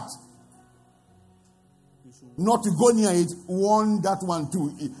the cat not to go near it, warn that one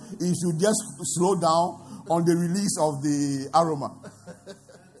too. It should just slow down on the release of the aroma.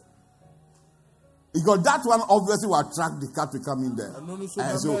 Because that one obviously will attract the cat to come in there.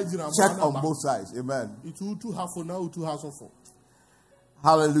 And so check on both sides. Amen.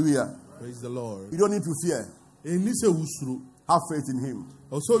 Hallelujah. Praise the Lord. You don't need to fear. Have faith in him.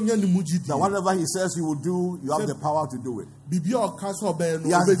 That whatever he says you will do, you have the power to do it. He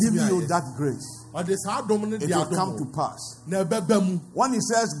has given you that grace. It will come to pass. When he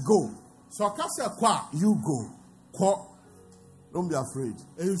says go, you go. Don't be afraid.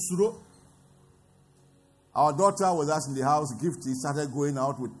 Our daughter was us in the house. Gifty started going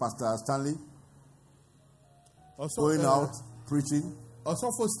out with Pastor Stanley. Going out, preaching. Now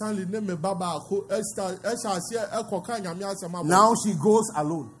she goes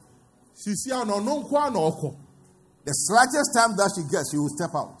alone. The slightest time that she gets, she will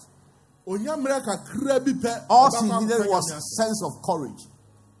step out. All she needed was a sense of courage.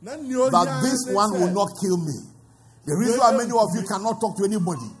 But this one will not kill me. The reason why many of you cannot talk to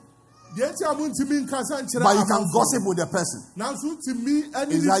anybody But you can gossip with the person.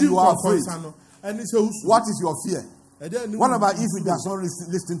 Is that you are afraid? What is your fear? What about if he does not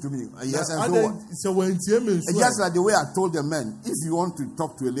listen to me? Yes, and so what? Just like the way I told the men, if you want to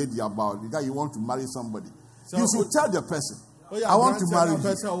talk to a lady about that you want to marry somebody, you should tell the person, I want to marry you. And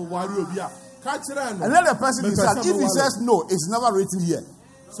let the person decide. If he says no, it's never written here.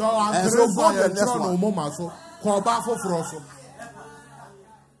 And so go to the next one.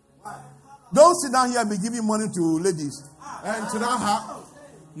 Don't sit down here and be giving money to ladies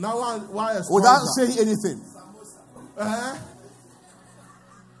without saying anything.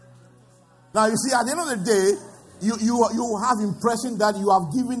 Now you see, at the end of the day, you have impression that you have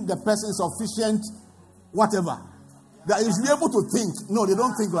given the person sufficient whatever. That you should be able to think. No, they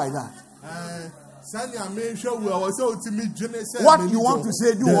don't think like that. What you want to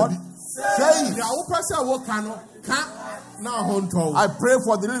say, do what? Say it. I pray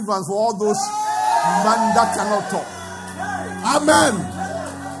for deliverance for all those men that cannot talk. Amen.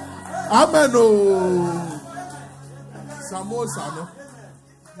 Amen. Oh.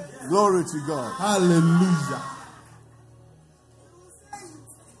 Glory to God. Hallelujah.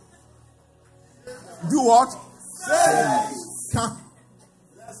 Do what? Say it.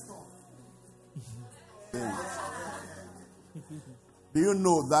 Do you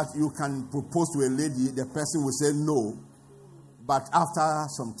know that you can propose to a lady, the person will say no, but after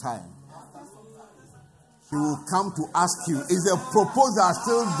some time, she will come to ask you, is the proposal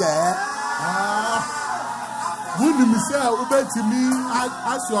still there? When you say, to me,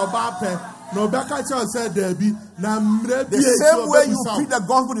 ask your bape, no back said there be the same way you preach the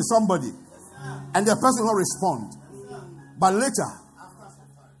gospel to somebody, and the person will not respond. But later,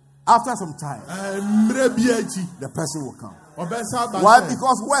 after some time, the person will come. Why?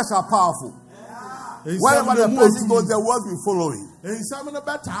 Because words are powerful. Wherever the person goes, the word will follow him.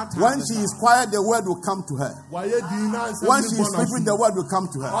 When she is quiet, the word will come to her. When she is sleeping, the word will come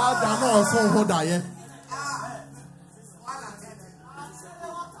to her.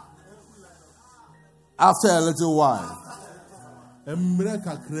 After a little while,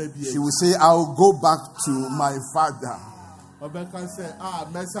 she will say, I will go back to my father. In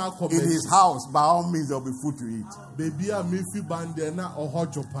his house, by all means, there will be food to eat.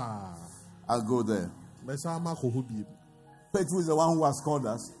 I'll go there. Petrus is the one who has called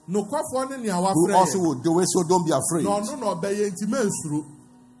us, who also will do it, so don't be afraid.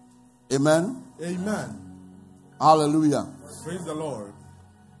 Amen. Amen. Hallelujah. Praise the Lord.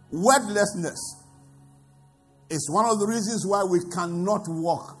 Wordlessness is one of the reasons why we cannot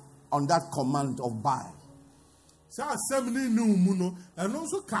walk on that command of buy. You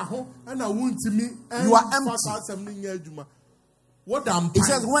are empty. It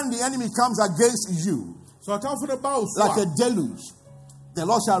says when the enemy comes against you, like a deluge, the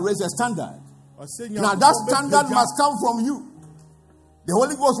Lord shall raise a standard. Now that standard must come from you. The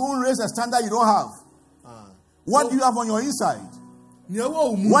Holy Ghost won't raise a standard you don't have. What do you have on your inside?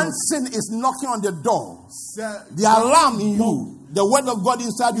 When sin is knocking on the door, the alarm in you, the word of God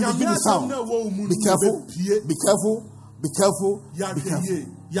inside you begin to sound. Be careful, be careful, be careful, be careful.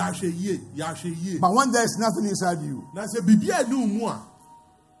 But when there is nothing inside you,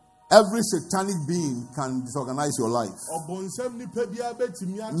 every satanic being can disorganize your life.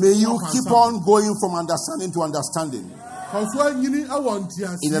 May you keep on going from understanding to understanding.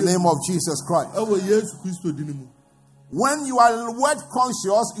 In the name of Jesus Christ. When you are word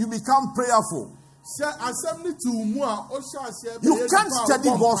conscious, you become prayerful. You can't study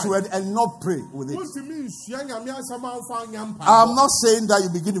God's word and not pray with it. I'm not saying that you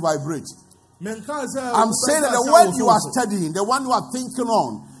begin to vibrate. I'm saying that the word you are studying, the one you are thinking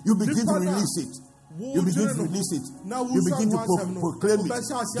on, you begin to release it. You begin to release it. You begin to proclaim it.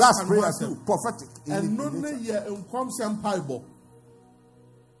 That's prayer too, prophetic.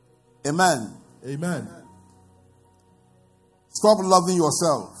 Amen. Amen. Stop loving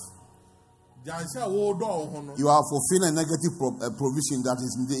yourself. You are fulfilling a negative provision that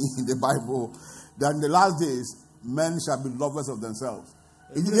is in the Bible. That in the last days, men shall be lovers of themselves.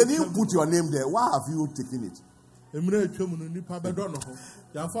 If they didn't put your name there, why have you taken it? Your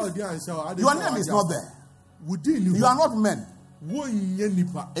name is not there. You are not men.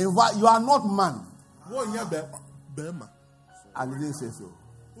 In fact, you are not man. I didn't say so.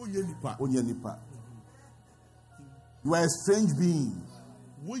 You are a strange being.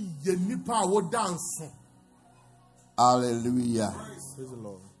 Hallelujah.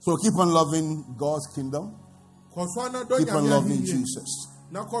 So keep on loving God's kingdom. Keep on loving Jesus.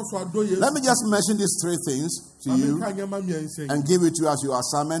 Let me just mention these three things to you and give it to you as your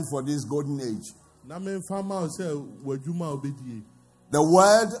assignment for this golden age. The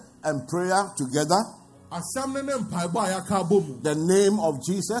word and prayer together. The name of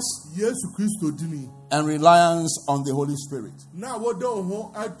Jesus. And reliance on the Holy Spirit.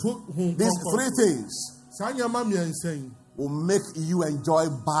 These three things will make you enjoy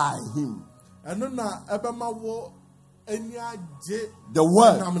by Him. The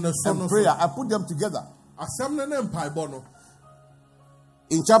word and prayer, I put them together.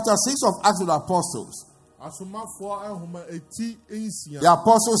 In chapter 6 of Acts of the Apostles, the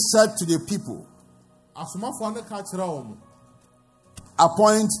apostles said to the people,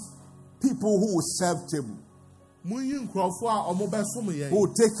 appoint people who will serve table, who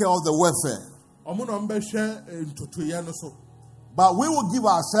will take care of the welfare. But we will give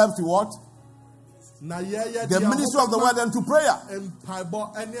ourselves to what? The ministry of the word and to prayer.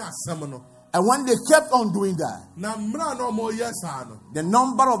 And when they kept on doing that, the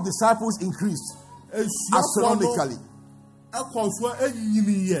number of disciples increased astronomically.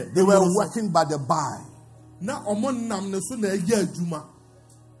 They were working by the by.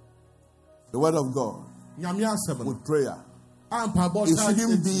 The word of God with prayer. It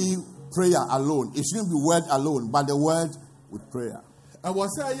shouldn't be prayer alone. It shouldn't be word alone, but the word with prayer.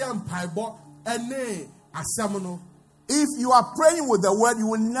 If you are praying with the word, you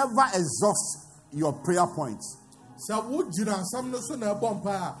will never exhaust your prayer points.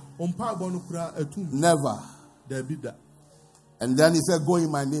 Never. And then he said, go in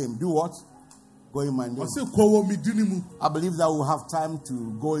my name. Do what? Go in my name. I believe that we'll have time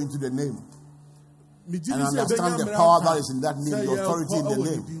to go into the name and understand the power that is in that name, the authority in the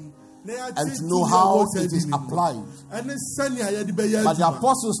name, and to know how it is applied. But the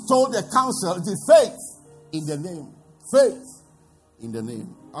apostles told the council, it is faith in the name. Faith in the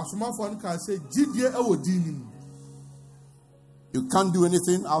name. You can't do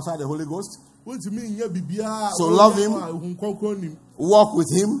anything outside the Holy Ghost. So love Him, walk with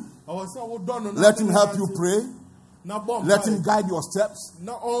Him, let Him help you pray, let Him guide your steps,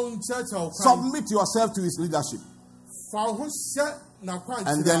 submit yourself to His leadership.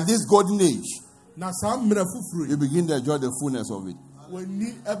 And then this golden age, you begin to enjoy the fullness of it.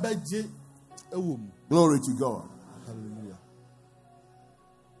 Glory to God. Hallelujah.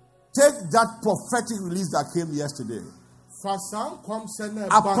 Take that prophetic release that came yesterday.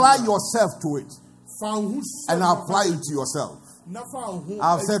 Apply yourself to it. And apply it to yourself.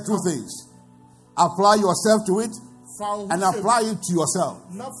 I've said two things. Apply yourself to it and apply it to yourself.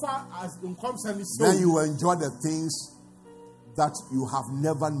 Then you will enjoy the things that you have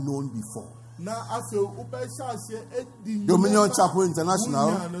never known before. Dominion Chapel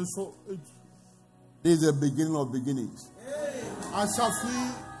International, this is the beginning of beginnings.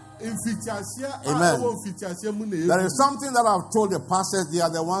 Amen. There is something that I've told the pastors, they are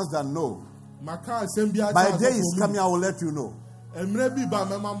the ones that know. By the day is coming, I will let you know.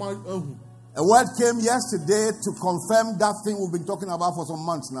 A word came yesterday to confirm that thing we've been talking about for some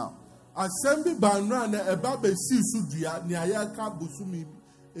months now.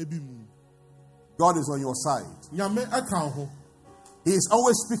 God is on your side. He is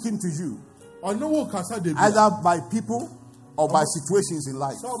always speaking to you, either by people or by situations in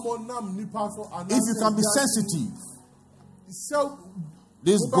life. If you can be sensitive,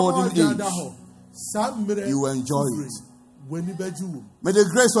 this golden age, you will enjoy it. May the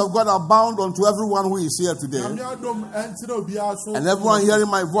grace of God abound unto everyone who is here today. And everyone hearing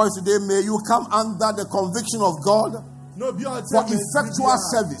my voice today, may you come under the conviction of God for effectual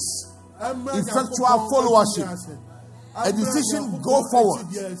service, effectual followership. A decision, go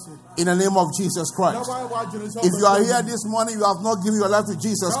forward in the name of Jesus Christ. If you are here this morning, you have not given your life to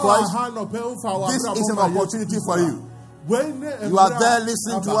Jesus Christ, this is an opportunity for you. You are there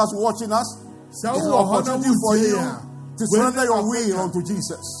listening to us, watching us. It's an opportunity for you to surrender your will unto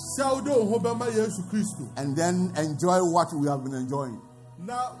Jesus and then enjoy what we have been enjoying.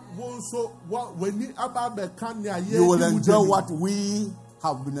 You will enjoy what we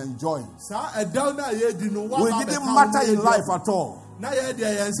have been enjoying. We didn't matter in life at all.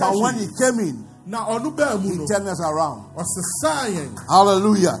 But when He came in, He turned us around.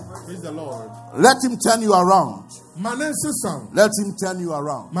 Hallelujah. Praise the Lord. Let Him turn you around. Let Him turn you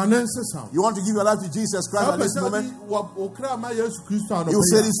around. You want to give your life to Jesus Christ at this moment? You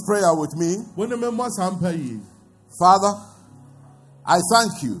say this prayer with me. Father, I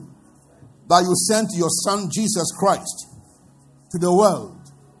thank you that you sent your Son Jesus Christ to the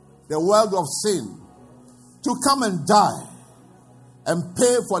world of sin, to come and die and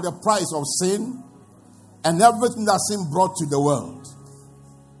pay for the price of sin and everything that sin brought to the world.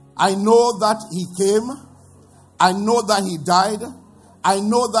 I know that He came. I know that He died. I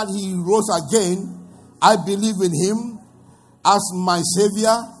know that He rose again. I believe in Him. as my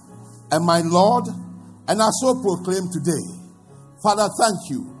Savior and my Lord, and I so proclaim today. Father, thank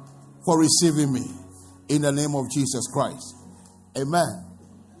you for receiving me in the name of Jesus Christ. Amen.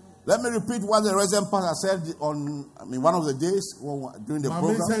 Let me repeat what the Reverend Pastor said on one of the days during the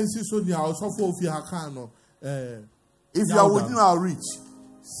program. If you are within our reach,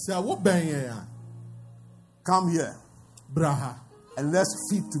 come here and let's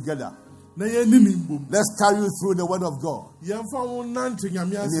feed together. Let's carry you through the word of God in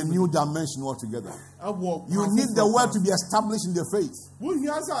a new dimension altogether. You need the word to be established in the faith,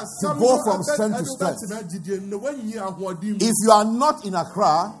 to go from strength to strength. If you are not in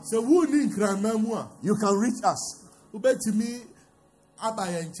Accra, you can reach us.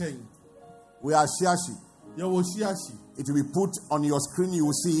 We are Shiashi. It will be put on your screen, you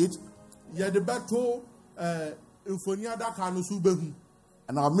will see it.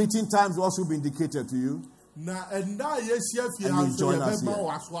 And our meeting times will also be indicated to you. And you join us here.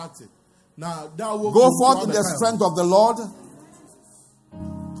 Go forth in the strength of the Lord.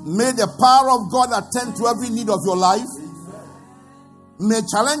 May the power of God attend to every need of your life. May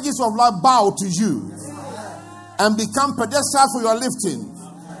challenges of life bow to you and become pedestals for your lifting.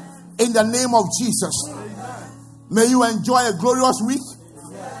 In the name of Jesus. May you enjoy a glorious week.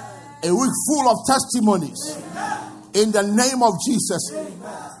 A week full of testimonies. In the name of Jesus.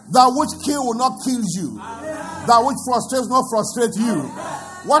 That which kill will not kill you. That which frustrates will not frustrate you.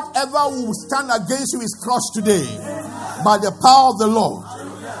 Whatever will stand against you is crushed today by the power of the Lord.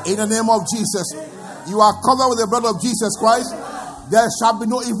 In the name of Jesus. You are covered with the blood of Jesus Christ. There shall be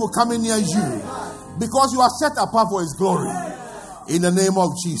no evil coming near you, because you are set apart for his glory. In the name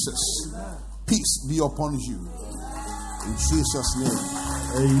of Jesus. Peace be upon you. In Jesus' name.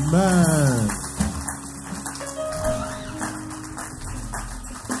 Amen.